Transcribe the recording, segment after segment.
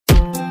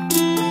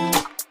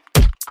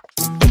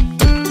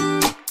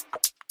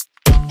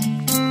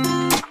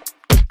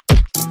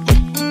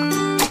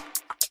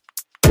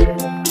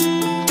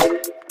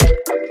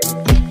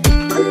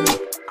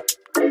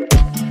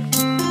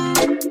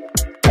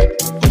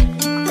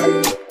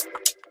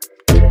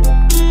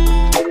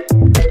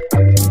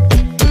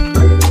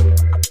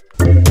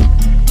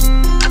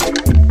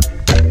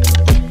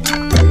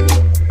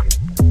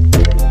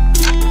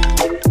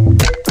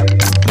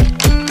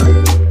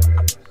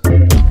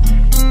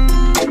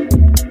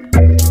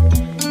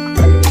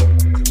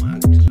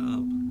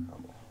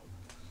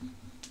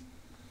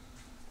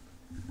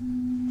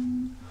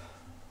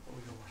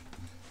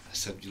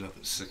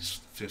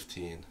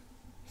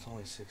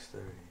only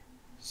 6:30.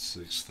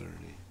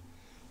 6:30.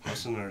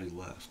 Hudson already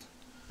left.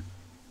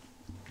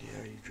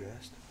 Yeah, are you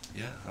dressed?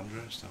 Yeah, I'm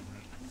dressed. I'm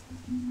ready.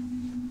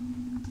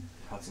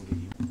 Hudson get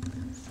you.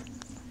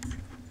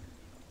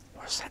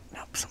 We're setting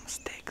up some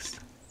stakes.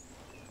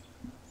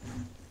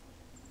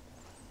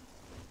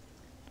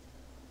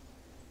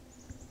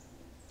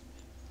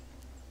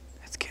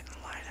 It's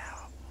getting light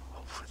out.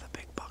 Hopefully the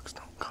big bucks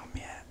don't come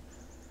yet.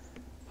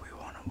 We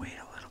want to wait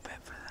a little bit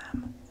for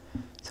them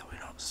so we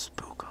don't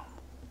spook them.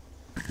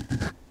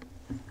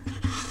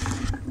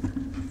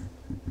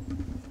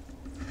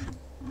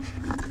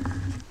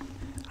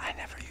 I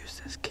never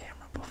used this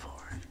camera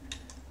before.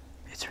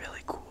 It's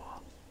really cool.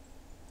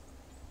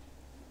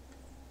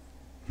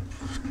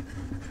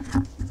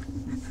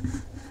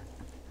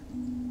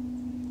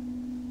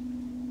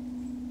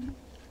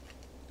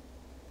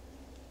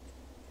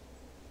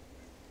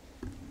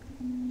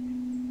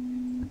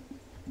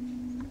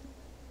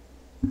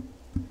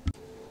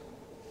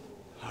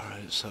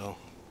 Alright, so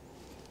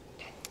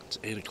it's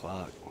 8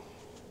 o'clock.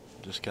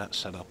 Just got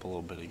set up a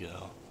little bit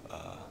ago.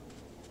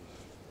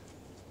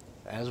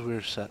 As we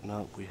were setting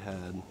up, we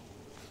had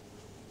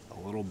a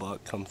little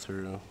buck come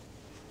through,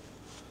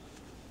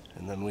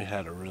 and then we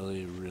had a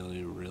really,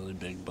 really, really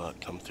big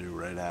buck come through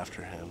right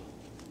after him.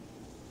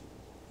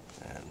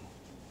 And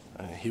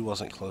I mean, he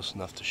wasn't close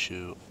enough to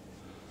shoot,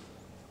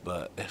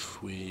 but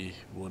if we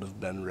would have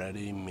been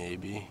ready,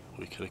 maybe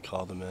we could have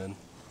called him in.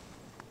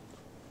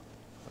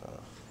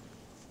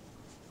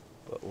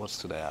 But what's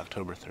today,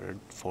 October 3rd,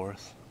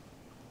 4th?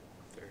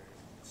 3rd.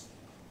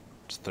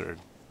 It's 3rd.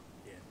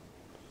 Yeah.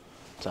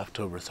 It's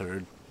October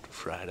 3rd,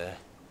 Friday.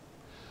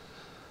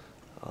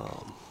 I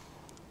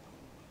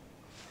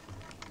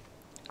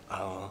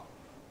don't know.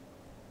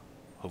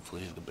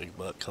 Hopefully the big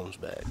buck comes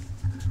back.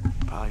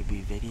 Probably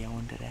be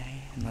videoing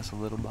today unless a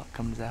little buck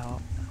comes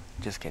out.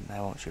 Just kidding, I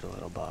won't shoot a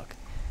little buck.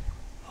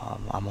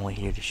 I'm only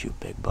here to shoot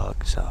big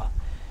bucks, so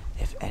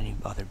if any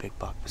other big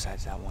buck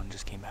besides that one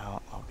just came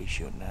out, I'll be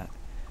shooting it.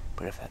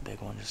 But if that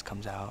big one just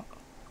comes out,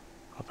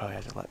 I'll probably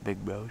have to let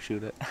Big Bro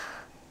shoot it.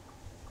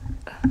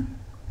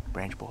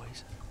 Branch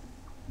boys.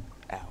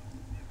 Out.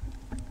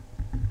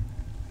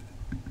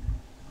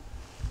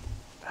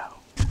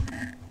 Out.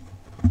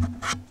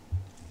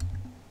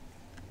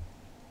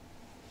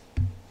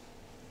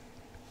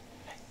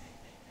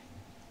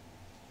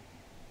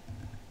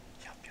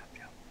 Jump, jump,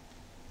 jump.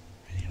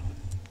 Video.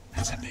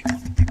 That's a big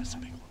one. That's a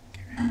big one.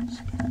 Get ready. That's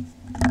a big one.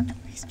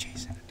 He's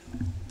chasing it,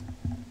 dude.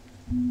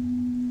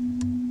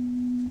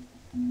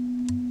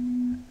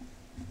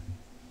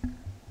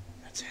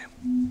 That's him.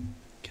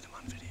 Get him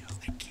on video.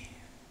 I can't.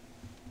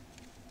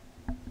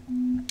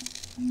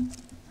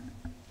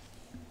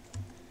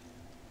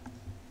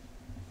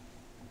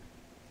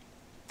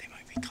 They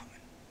might be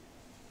coming.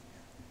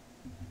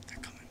 They're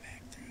coming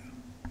back through.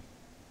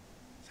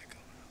 They're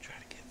coming up. Try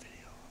to get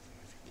video of them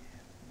if you can.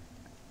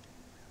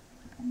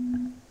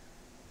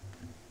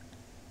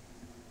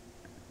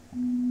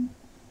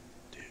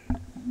 Dude.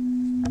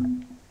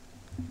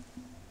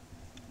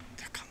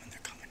 They're coming,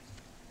 they're coming.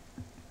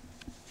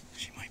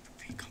 She might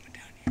be coming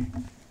down here.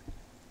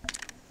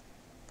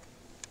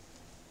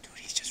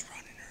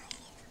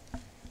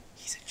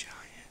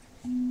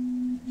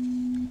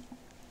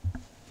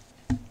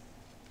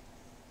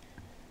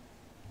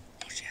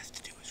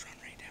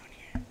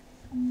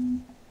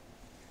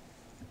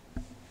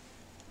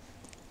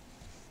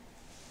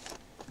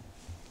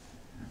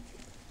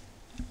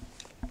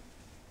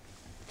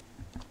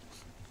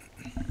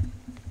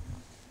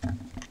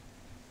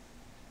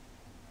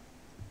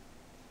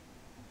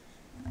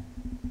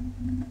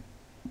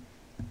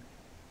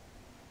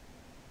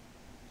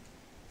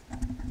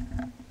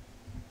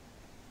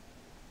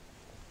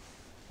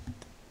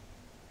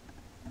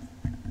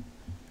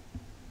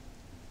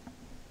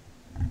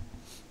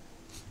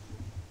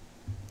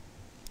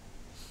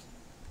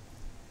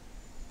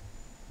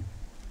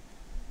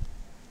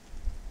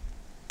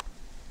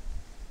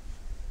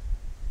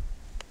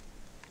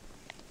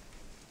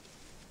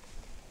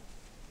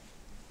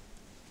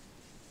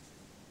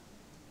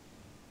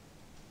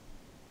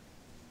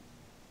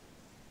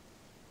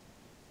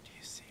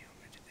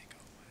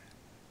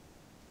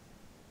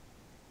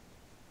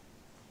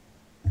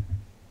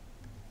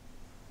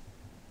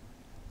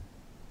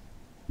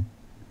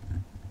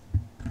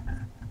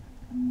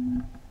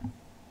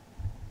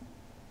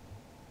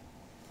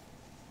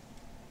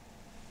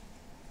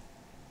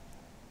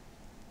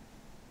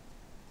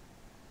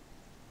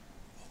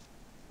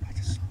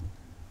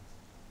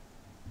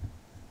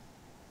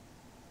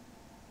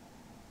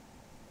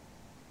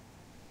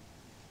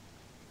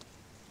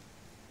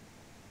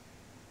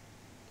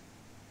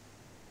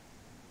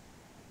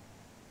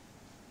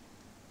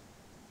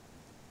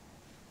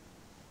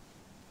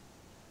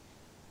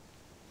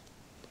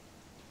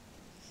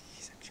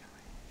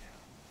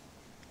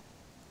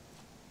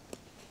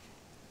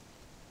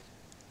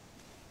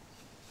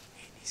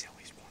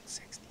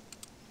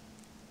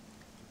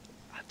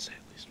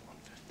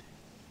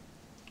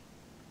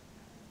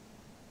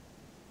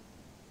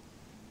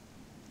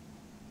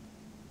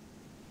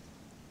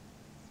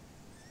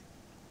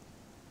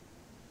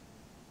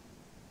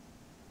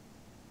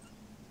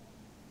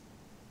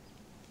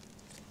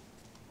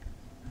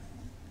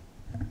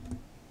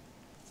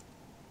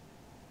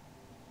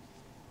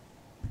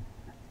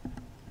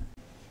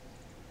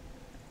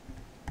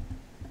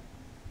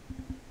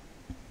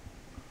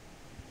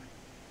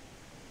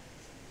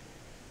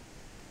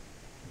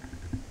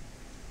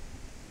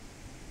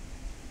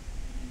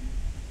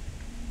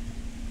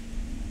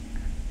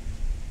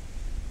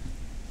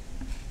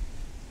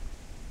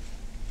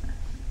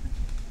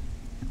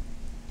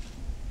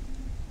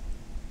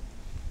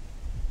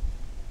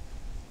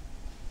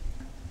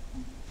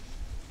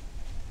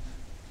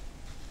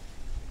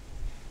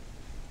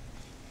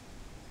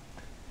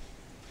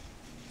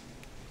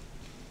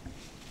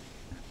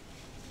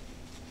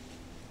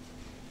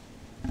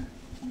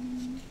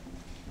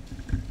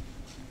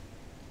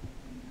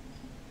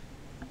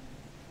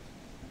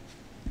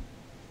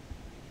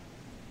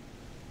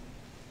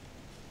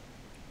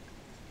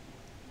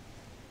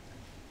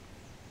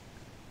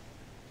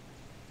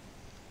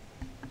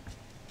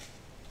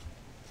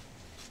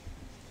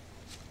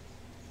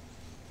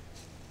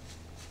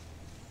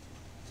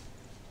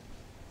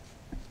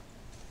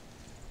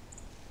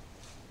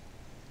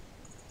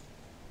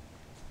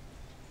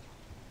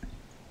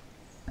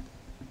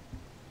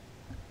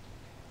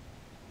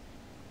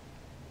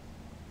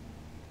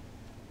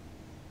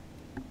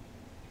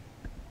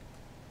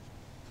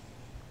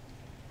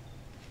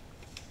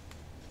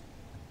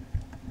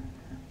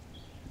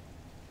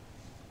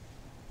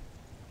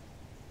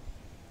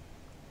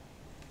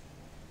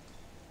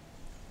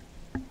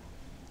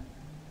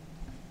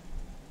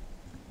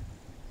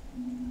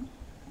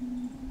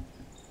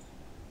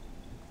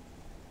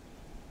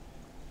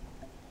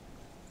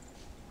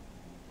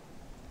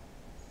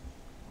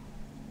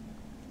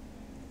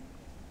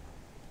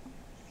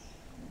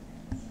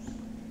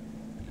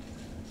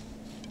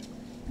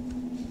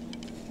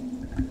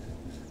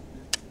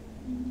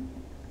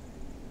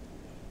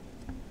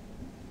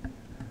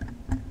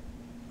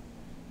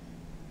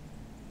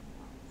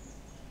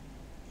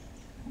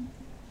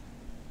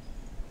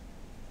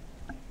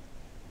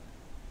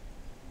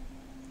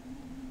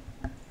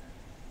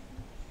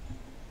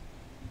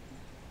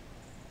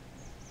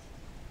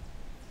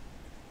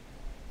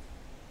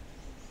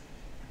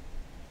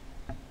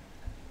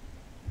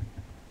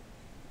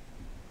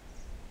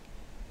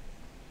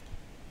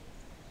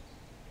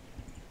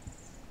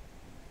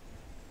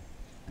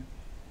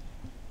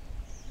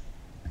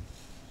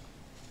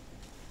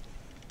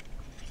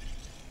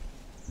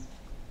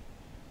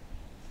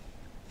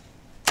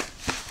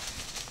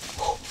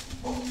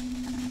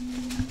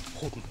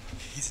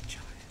 He's a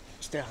giant.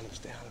 Stay on him,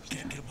 stay on him.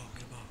 Get a ball,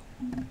 get a ball.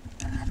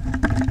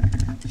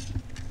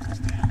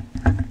 Stay on him.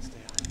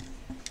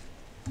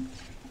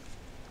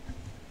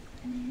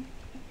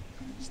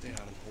 Stay on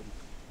him, hold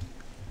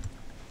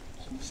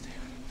him. Stay on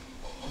him.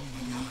 Oh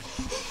my god.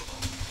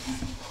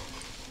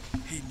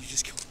 Hayden, you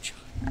just killed a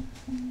giant.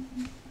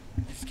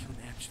 You just killed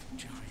an absolute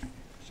giant.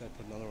 Should I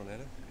put another one in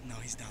it? No,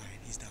 he's dying,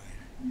 he's dying.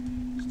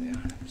 Stay on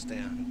him, stay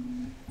on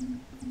him.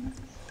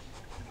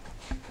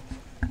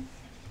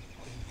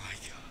 Oh my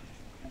god.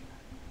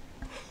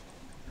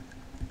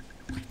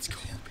 Let's go.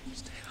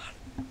 Stay on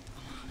him. Come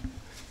on.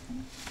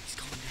 He's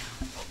going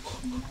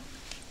down.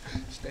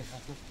 Stay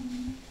on him.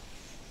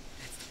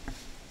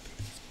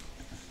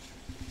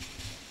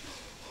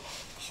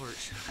 Heart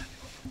shot.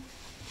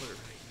 Put it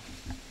right.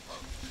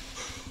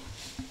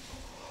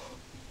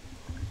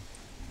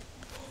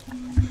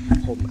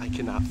 Hold him, I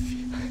cannot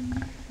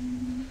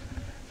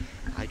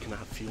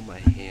feel my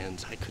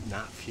hands. I could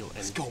not feel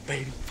anything. Let's go,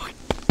 baby. Fuck.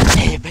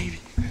 Yeah, baby.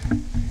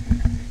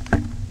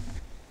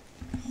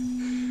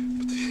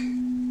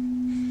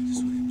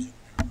 Just let him zoom in.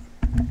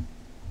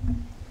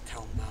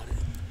 Tell him about it.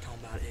 Tell him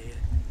about it,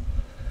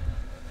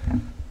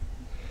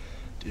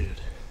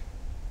 Dude.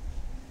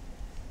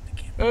 I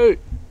can't. Hey!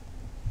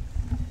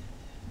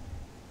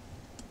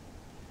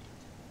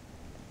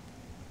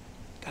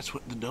 That's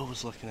what the doe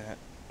was looking at.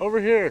 Over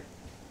here.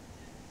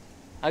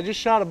 I just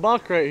shot a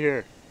buck right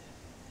here.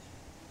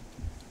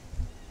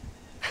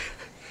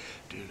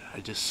 Dude, I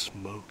just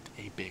smoked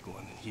a big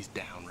one and he's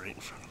down right in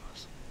front of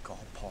us. Call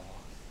Paul.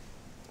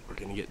 We're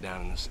gonna get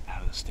down in this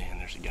out of the stand.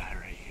 There's a guy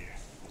right here.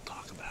 We'll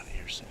talk about it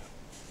here soon.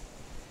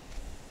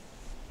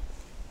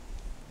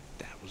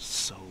 That was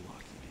so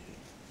lucky, dude.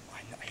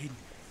 I know, Hayden,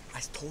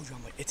 I told you,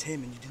 I'm like, it's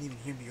him, and you didn't even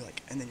hear me. You're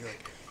like, and then you're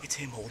like, it's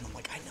him, Holden. I'm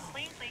like, I know.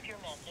 Please leave your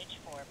message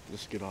for.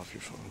 Just get off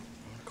your phone.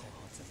 I'm gonna call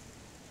Hudson.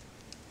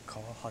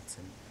 Call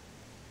Hudson.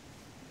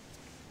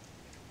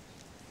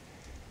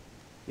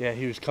 Yeah,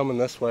 he was coming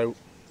this way.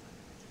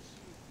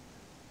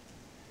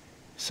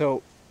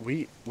 So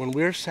when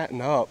we're setting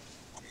up,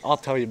 I'll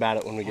tell you about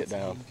it when we get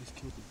down. You just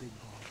killed the big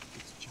ball.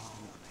 It's giant.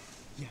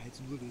 Yeah,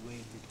 it's literally laying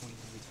here 20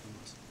 minutes from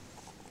us.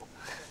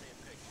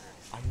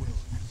 I will.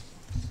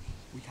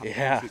 We have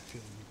Yeah. perfect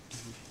film,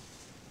 dude.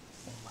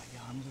 Oh my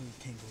god, I'm literally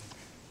tingling.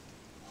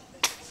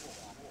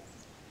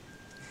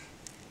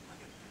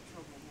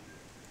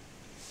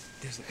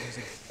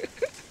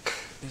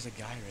 There's a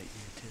guy right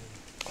here too.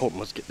 Holton,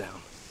 let's get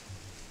down.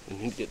 We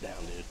need to get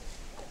down,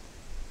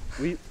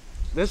 dude.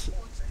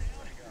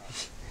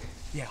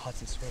 Yeah,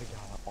 Hudson, swear to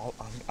God,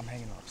 I'm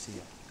hanging up. See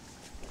ya.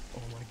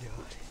 Oh my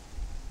god.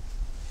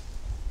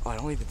 Oh, I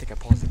don't even think I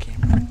paused the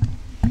camera.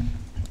 Yeah,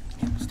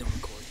 I'm still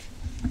recording.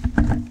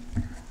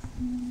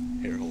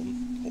 Here,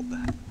 Holton, hold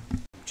that.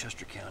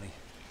 Chester County.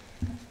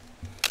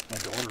 My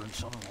daughter and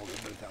son-in-law,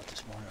 they're both out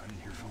this morning. I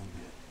didn't hear from them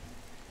yet.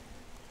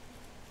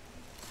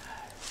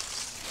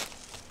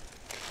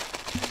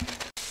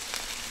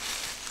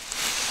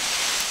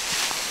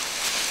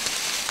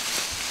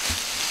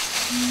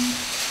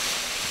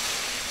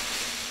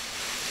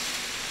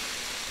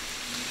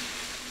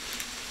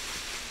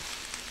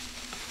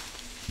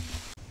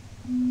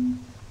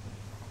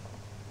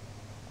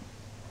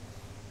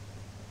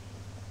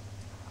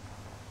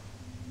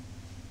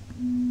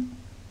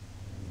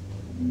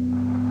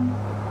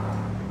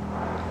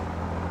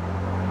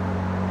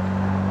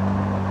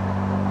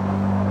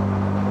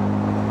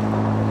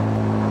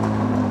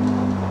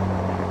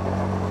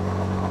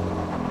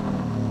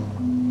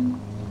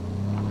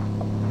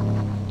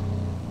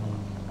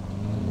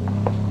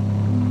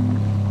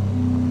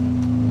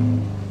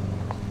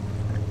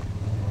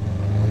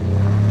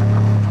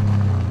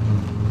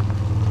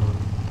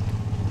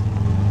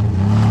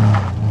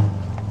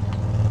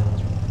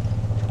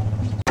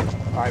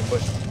 Alright,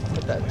 Bush,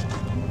 put that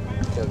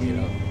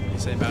tailgate up. You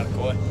say about a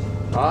koi?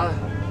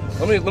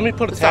 Let me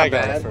put a It's not tag on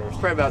it bad. first.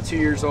 Probably about 2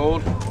 years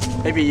old,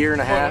 maybe a year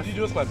and a What half. did you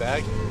do with my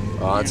bag?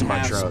 Oh, it's in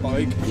my truck.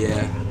 Spike.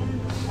 Yeah.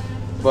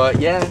 But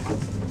yeah,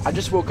 I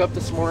just woke up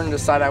this morning and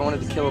decided I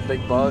wanted to kill a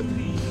big buck.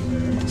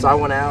 So I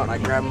went out and I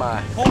grabbed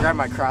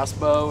my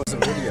crossbow. It's a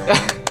video.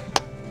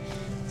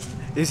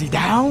 Is he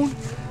down?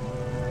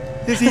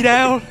 Is he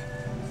down?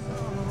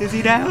 Is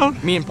he down?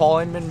 Me and Paul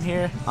ain't been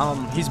here.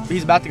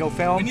 He's about to go We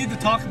film. need to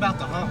talk about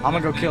the hunt. I'm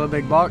gonna go kill a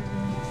big buck.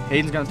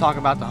 Hayden's gonna talk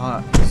about the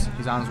hunt.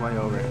 He's on his way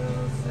over.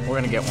 We're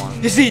gonna get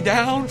one. Is he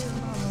down?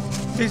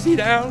 Is he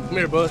down? Come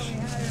here, Bush.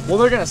 Well,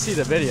 they're gonna see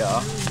the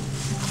video.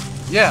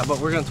 Yeah, but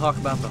we're gonna talk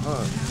about the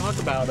hunt. Talk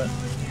about it.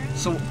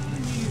 So,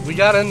 we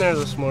got in there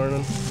this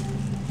morning,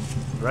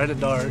 right at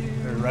dark,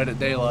 or right at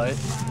daylight.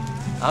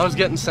 I was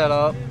getting set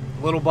up,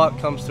 little buck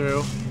comes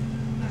through.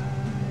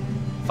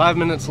 5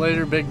 minutes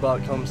later, big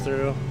buck comes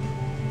through.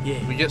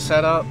 Yeah. We get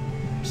set up,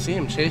 see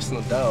him chasing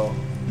the doe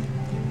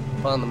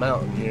up on the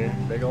mountain here,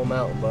 big old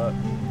mountain buck.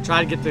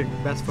 Try to get the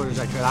best footage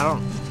I could.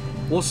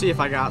 We'll see if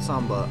I got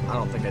some, but I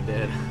don't think I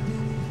did.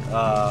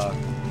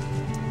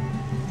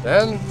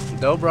 Then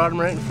doe brought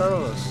him right in front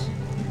of us,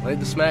 laid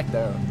the smack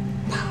down.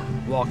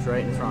 walked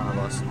right in front of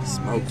us.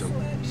 Smoked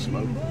them.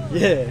 Smoke.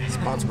 Yeah.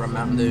 Sponsored by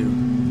Mountain Dew.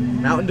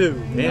 Mountain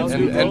Dew.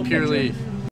 And Pure Leaf.